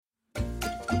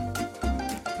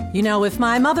You know, if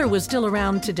my mother was still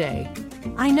around today,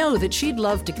 I know that she'd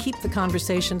love to keep the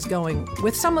conversations going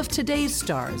with some of today's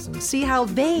stars and see how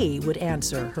they would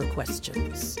answer her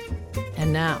questions.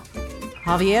 And now,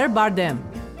 Javier Bardem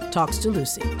talks to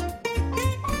Lucy.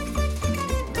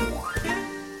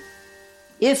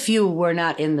 If you were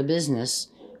not in the business,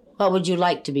 what would you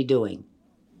like to be doing?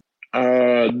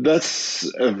 That's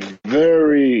a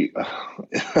very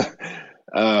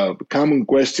common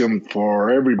question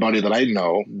for everybody that I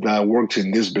know that works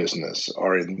in this business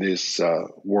or in this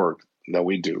work that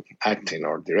we do, acting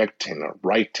or directing or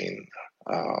writing,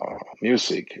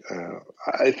 music.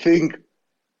 I think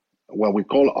what we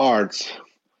call arts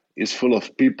is full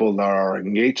of people that are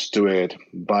engaged to it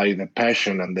by the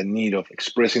passion and the need of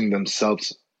expressing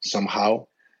themselves somehow.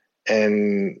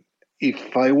 And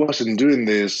if I wasn't doing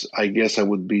this, I guess I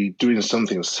would be doing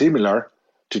something similar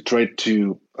to try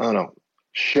to,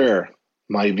 share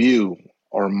my view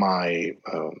or my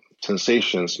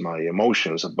sensations, my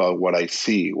emotions about what I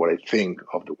see, what I think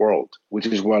of the world, which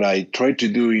is what I try to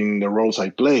do in the roles I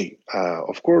play.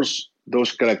 Of course,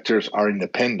 those characters are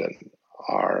independent,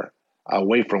 are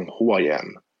away from who I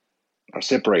am, are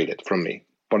separated from me.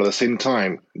 But at the same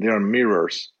time, they are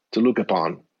mirrors to look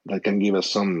upon that can give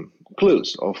us some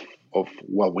clues of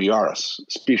what we are as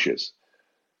species.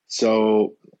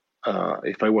 So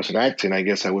if I wasn't acting, I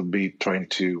guess I would be trying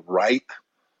to write,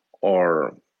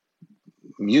 or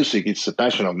music. It's a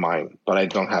passion of mine, but I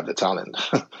don't have the talent.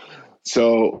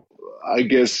 So I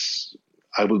guess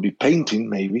I will be painting,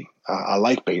 maybe. I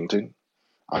like painting.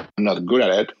 I'm not good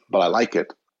at it, but I like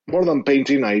it. More than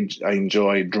painting, I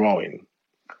enjoy drawing.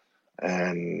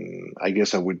 And I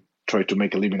guess I would try to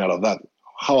make a living out of that.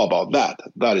 How about that?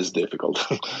 That is difficult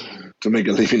to make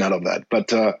a living out of that.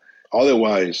 But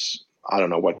otherwise, I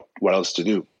don't know what else to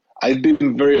do. I've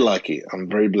been very lucky. I'm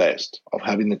very blessed of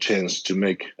having the chance to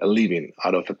make a living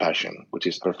out of a passion, which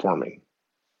is performing.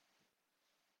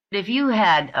 If you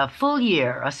had a full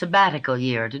year, a sabbatical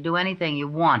year, to do anything you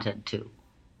wanted to,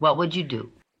 what would you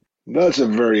do? That's a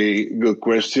very good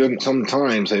question.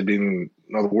 Sometimes I've been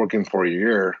not working for a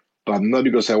year, but not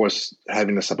because I was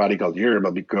having a sabbatical year,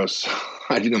 but because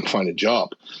I didn't find a job,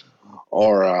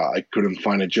 or I couldn't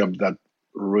find a job that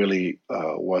really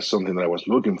was something that I was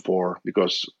looking for.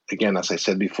 Because, again, as I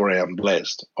said before, I am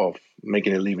blessed of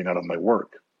making a living out of my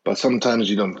work. But sometimes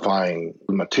you don't find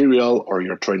material, or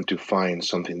you're trying to find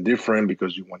something different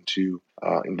because you want to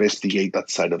investigate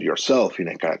that side of yourself in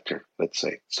a character, let's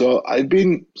say. So I've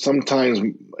been sometimes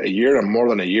a year and more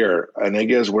than a year. And I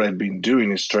guess what I've been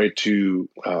doing is try to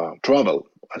travel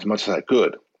as much as I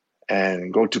could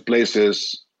and go to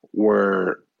places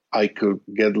where I could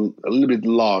get a little bit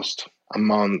lost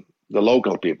among the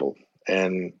local people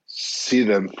and see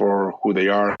them for who they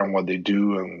are and what they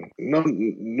do, and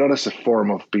not as a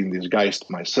form of being disguised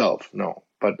myself, no,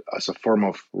 but as a form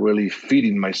of really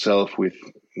feeding myself with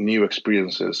new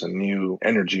experiences and new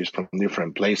energies from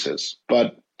different places.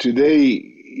 But today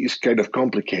is kind of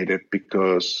complicated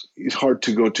because it's hard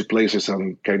to go to places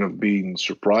and kind of being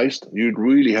surprised. You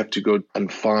really have to go and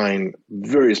find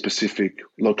very specific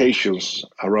locations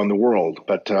around the world,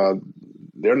 but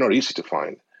they're not easy to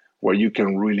find, where you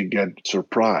can really get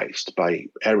surprised by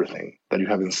everything that you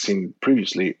haven't seen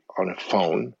previously on a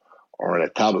phone or on a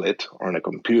tablet or on a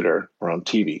computer or on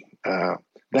TV.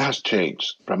 That has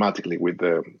changed dramatically with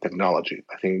the technology.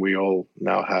 I think we all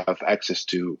now have access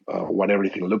to what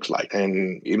everything looks like.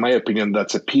 And in my opinion,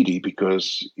 that's a pity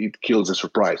because it kills the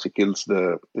surprise. It kills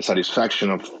the satisfaction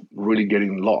of really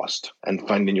getting lost and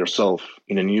finding yourself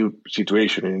in a new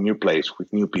situation, in a new place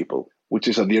with new people, which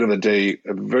is at the end of the day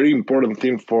a very important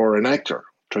thing for an actor,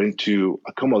 trying to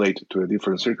accommodate to a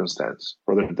different circumstance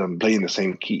rather than playing the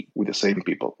same key with the same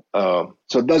people.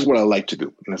 So that's what I like to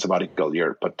do in a sabbatical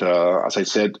year. But as I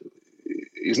said,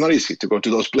 it's not easy to go to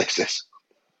those places.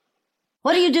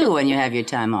 What do you do when you have your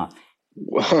time off?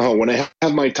 Well, when I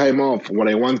have my time off, what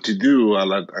I want to do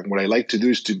and what I like to do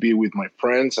is to be with my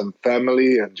friends and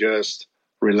family and just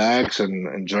relax and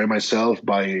enjoy myself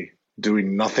by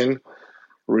doing nothing,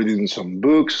 reading some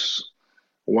books,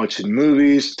 watching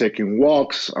movies, taking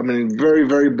walks. I mean, very,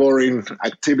 very boring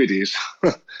activities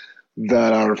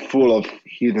that are full of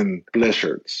hidden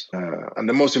pleasures. And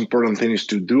the most important thing is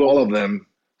to do all of them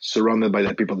surrounded by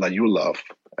the people that you love.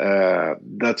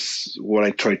 That's what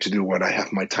I try to do when I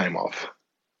have my time off.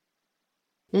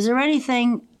 Is there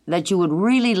anything that you would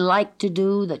really like to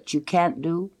do that you can't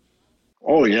do?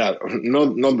 Oh, yeah.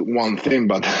 Not one thing,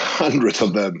 but hundreds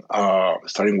of them.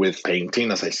 Starting with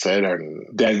painting, as I said, and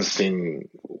dancing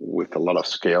with a lot of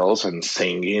skills, and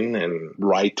singing and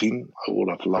writing. I would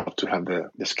have loved to have the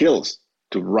skills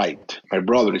to write. My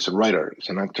brother is a writer, he's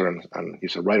an actor, and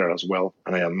he's a writer as well.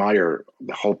 And I admire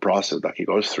the whole process that he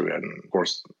goes through and, of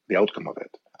course, the outcome of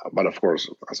it. But of course,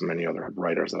 as many other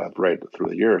writers that I've read through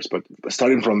the years. But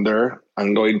starting from there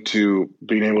and going to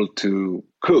being able to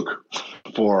cook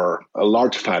for a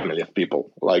large family of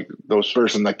people, like those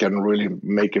person that can really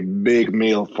make a big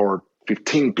meal for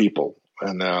 15 people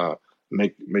and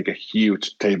make a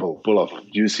huge table full of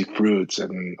juicy fruits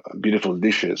and beautiful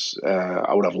dishes.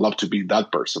 I would have loved to be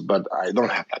that person, but I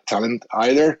don't have that talent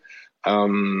either.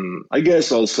 I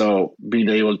guess also being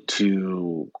able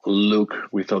to look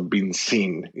without being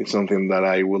seen is something that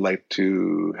I would like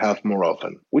to have more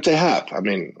often, which I have. I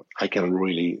mean, I can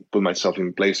really put myself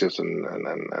in places and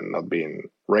not being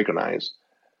recognized.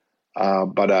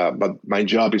 But my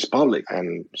job is public,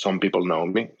 and some people know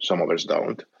me, some others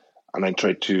don't. And I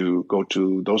try to go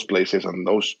to those places and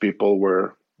those people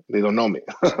where they don't know me.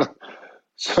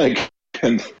 So I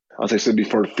can, as I said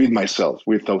before, feed myself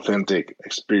with authentic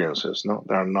experiences, no,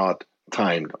 that are not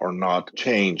timed or not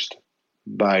changed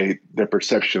by the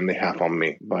perception they have on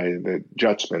me, by the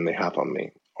judgment they have on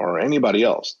me, or anybody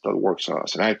else that works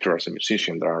as an actor, as a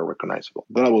musician, that are recognizable.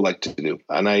 That I would like to do.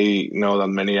 And I know that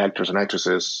many actors and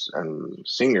actresses and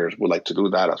singers would like to do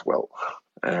that as well.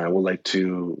 I would like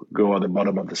to go at the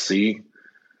bottom of the sea.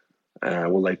 I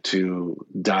would like to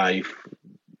dive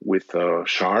with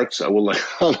sharks. I would like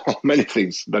many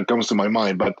things that comes to my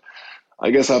mind, but I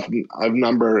guess I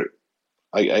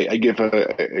give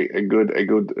a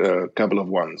good couple of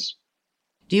ones.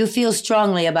 Do you feel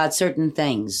strongly about certain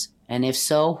things? And if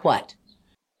so, what?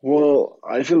 Well,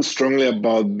 I feel strongly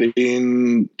about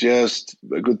being just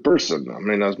a good person. I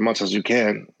mean, as much as you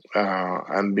can,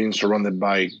 and being surrounded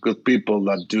by good people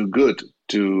that do good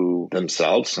to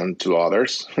themselves and to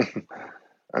others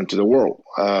and to the world.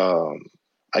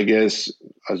 I guess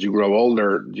as you grow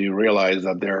older, you realize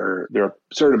that there are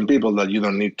certain people that you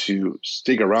don't need to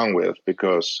stick around with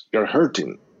because they're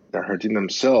hurting. They're hurting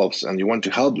themselves and you want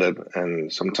to help them.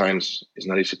 And sometimes it's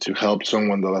not easy to help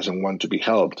someone that doesn't want to be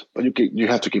helped. But you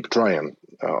have to keep trying,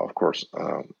 of course.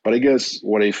 But I guess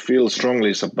what I feel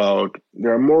strongly is about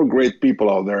there are more great people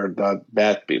out there than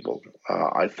bad people,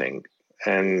 I think.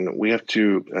 And we have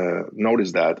to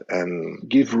notice that and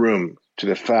give room to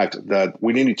the fact that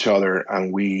we need each other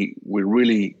and we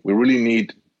really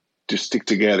need to stick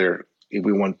together if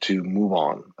we want to move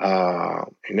on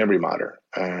in every matter.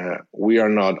 We are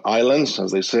not islands,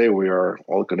 as they say. We are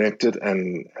all connected,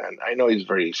 and I know it's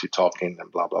very easy talking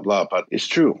and blah blah blah, but it's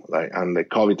true. And the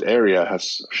COVID area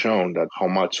has shown that how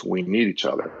much we need each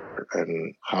other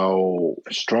and how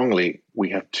strongly we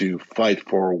have to fight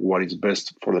for what is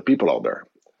best for the people out there,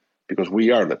 because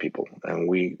we are the people and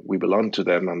we belong to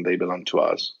them and they belong to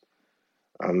us.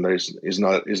 And it's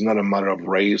not a matter of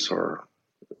race or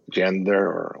gender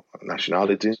or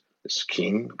nationality,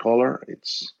 skin color.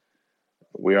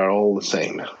 We are all the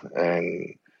same.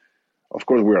 And of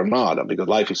course we are not, because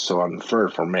life is so unfair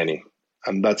for many.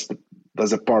 And that's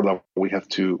the part that we have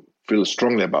to feel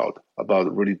strongly about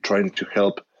really trying to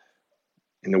help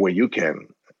in the way you can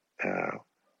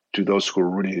to those who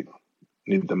really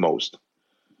need the most.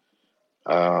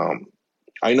 I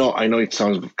know it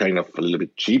sounds kind of a little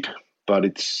bit cheap, but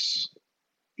it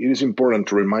is important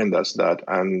to remind us that,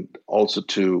 and also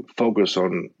to focus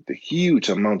on the huge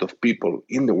amount of people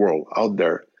in the world out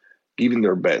there giving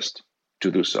their best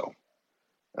to do so,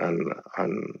 and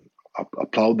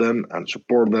applaud them and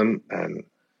support them and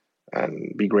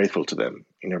be grateful to them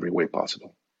in every way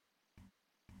possible.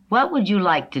 What would you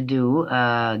like to do,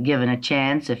 given a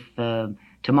chance, if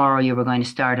tomorrow you were going to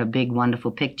start a big,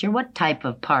 wonderful picture? What type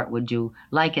of part would you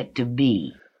like it to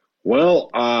be? Well,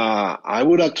 I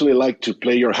would actually like to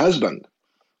play your husband.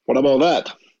 What about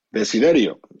that?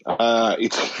 Desiderio.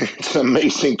 It's an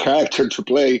amazing character to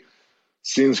play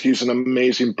since he's an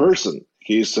amazing person.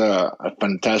 He's a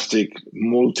fantastic,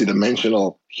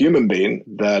 multidimensional human being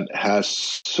that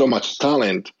has so much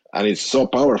talent, and it's so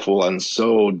powerful and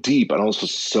so deep and also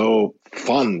so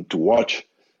fun to watch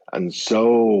and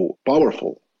so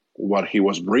powerful what he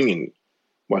was bringing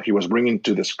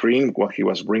to the screen, what he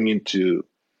was bringing to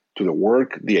the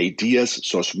work, the ideas,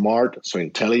 so smart, so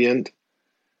intelligent.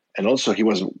 And also he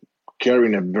was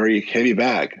carrying a very heavy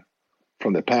bag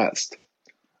from the past.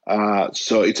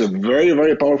 So it's a very,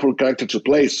 very powerful character to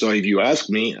play. So if you ask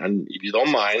me, and if you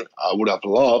don't mind, I would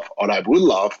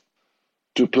love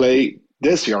to play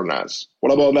Desi Arnaz.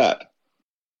 What about that?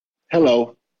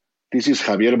 Hello, this is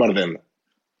Javier Bardem.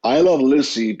 I love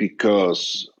Lucy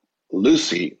because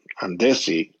Lucy and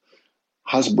Desi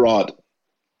has brought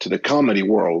to the comedy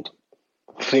world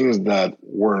things that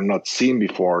were not seen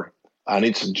before, and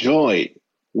it's joy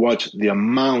watch the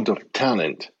amount of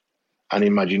talent and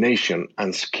imagination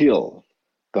and skill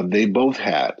that they both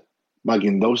had back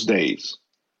in those days,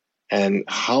 and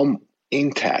how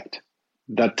intact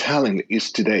that talent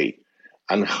is today,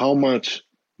 and how much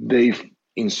they've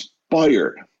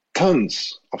inspired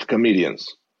tons of comedians,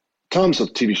 tons of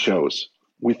TV shows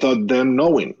without them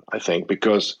knowing, I think,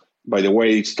 because by the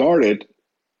way it started,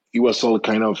 it was all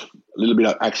kind of a little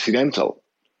bit accidental.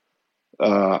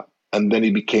 And then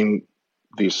it became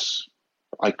this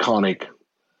iconic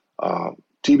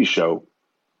TV show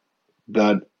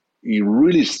that it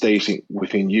really stays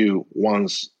within you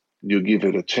once you give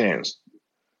it a chance.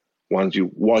 Once you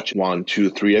watch 1, 2,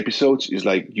 3 episodes, it's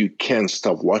like you can't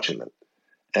stop watching it.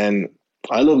 And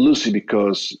I love Lucy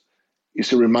because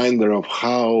it's a reminder of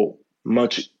how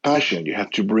much passion you have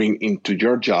to bring into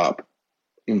your job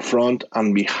in front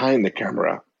and behind the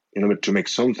camera in order to make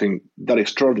something that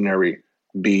extraordinary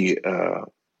be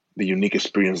the unique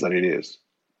experience that it is.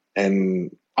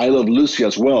 And I love Lucy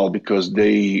as well because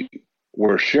they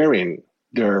were sharing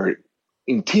their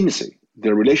intimacy,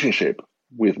 their relationship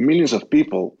with millions of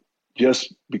people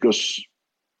just because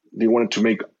they wanted to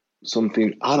make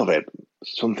something out of it,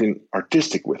 something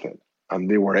artistic with it. And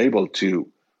they were able to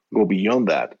go beyond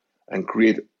that and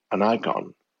create an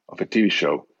icon of a TV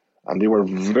show. And they were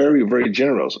very, very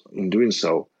generous in doing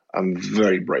so and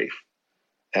very brave.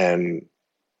 And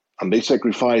they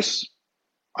sacrificed,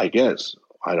 I guess,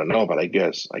 I don't know, but I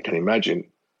guess I can imagine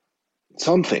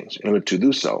some things in order to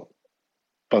do so.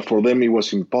 But for them, it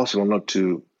was impossible not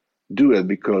to do it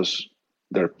because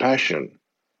their passion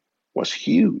was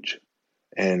huge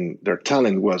and their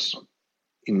talent was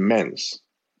immense.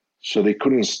 So they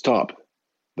couldn't stop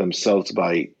themselves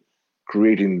by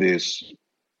creating this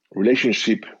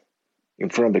relationship in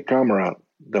front of the camera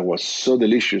that was so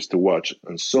delicious to watch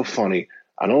and so funny.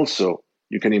 And also,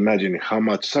 you can imagine how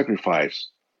much sacrifice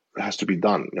has to be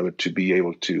done in order to be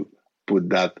able to put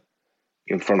that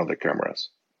in front of the cameras.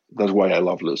 That's why I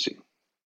love Lucy.